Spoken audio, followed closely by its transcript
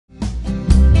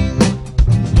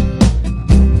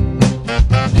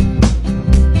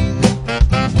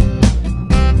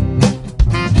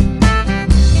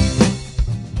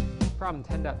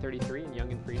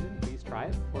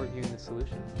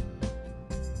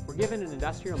We're given an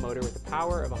industrial motor with a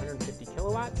power of 150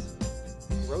 kilowatts,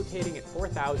 rotating at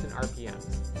 4,000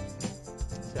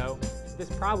 RPMs. So this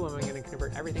problem, I'm going to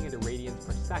convert everything into radians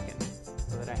per second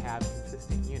so that I have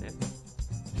consistent units.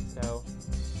 So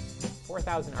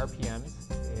 4,000 RPMs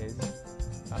is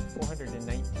about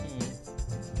 419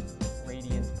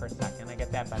 radians per second. I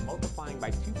get that by multiplying by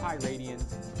 2 pi radians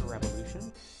per revolution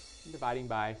and dividing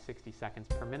by 60 seconds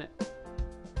per minute.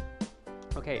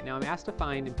 Okay, now I'm asked to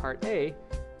find in part A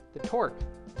the torque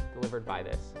delivered by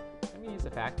this. I'm going to use the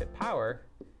fact that power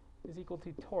is equal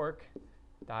to torque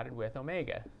dotted with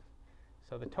omega.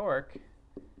 So the torque,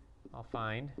 I'll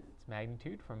find its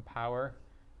magnitude from power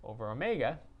over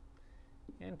omega,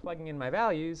 and plugging in my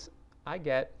values, I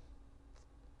get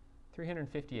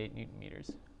 358 Newton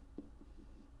meters.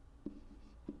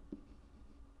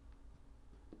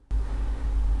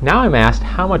 Now I'm asked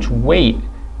how much weight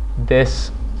this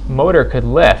motor could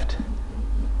lift.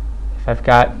 If I've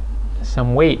got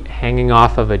some weight hanging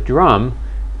off of a drum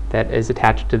that is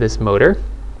attached to this motor,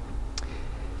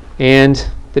 and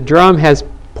the drum has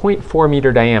 0.4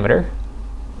 meter diameter,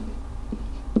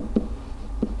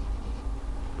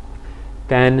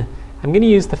 then I'm going to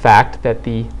use the fact that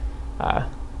the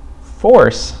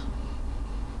force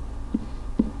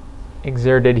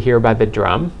exerted here by the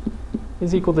drum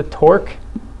is equal to torque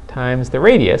times the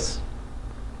radius.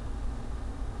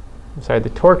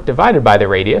 The torque divided by the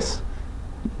radius.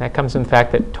 That comes from the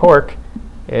fact that torque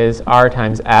is R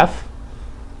times F.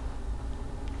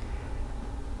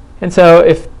 And so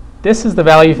if this is the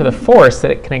value for the force that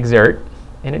it can exert,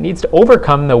 and it needs to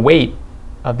overcome the weight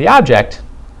of the object,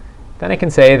 then I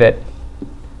can say that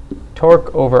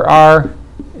torque over R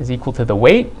is equal to the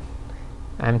weight.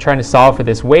 I'm trying to solve for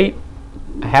this weight.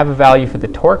 I have a value for the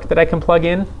torque that I can plug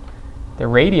in. The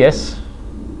radius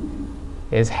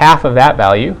is half of that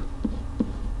value.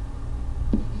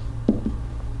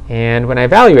 And when I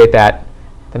evaluate that,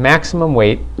 the maximum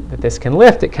weight that this can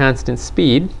lift at constant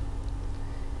speed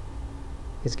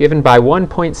is given by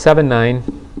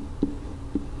 1.79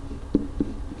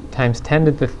 times 10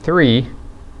 to the 3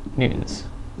 newtons.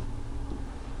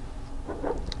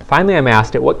 Finally, I'm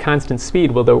asked at what constant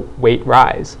speed will the weight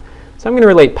rise? So I'm going to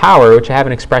relate power, which I have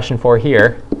an expression for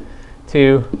here,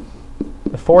 to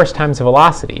the force times the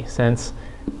velocity, since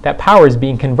that power is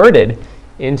being converted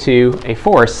into a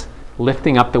force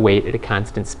lifting up the weight at a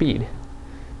constant speed.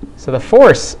 So the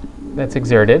force that's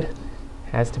exerted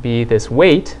has to be this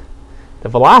weight. The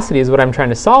velocity is what I'm trying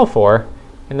to solve for,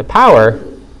 and the power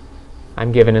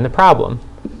I'm given in the problem.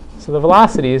 So the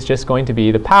velocity is just going to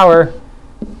be the power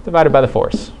divided by the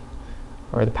force,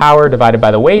 or the power divided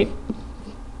by the weight.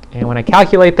 And when I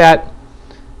calculate that,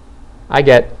 I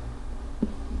get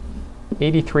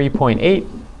 83.8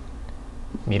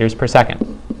 meters per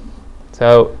second.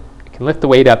 So I can lift the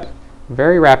weight up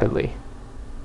very rapidly.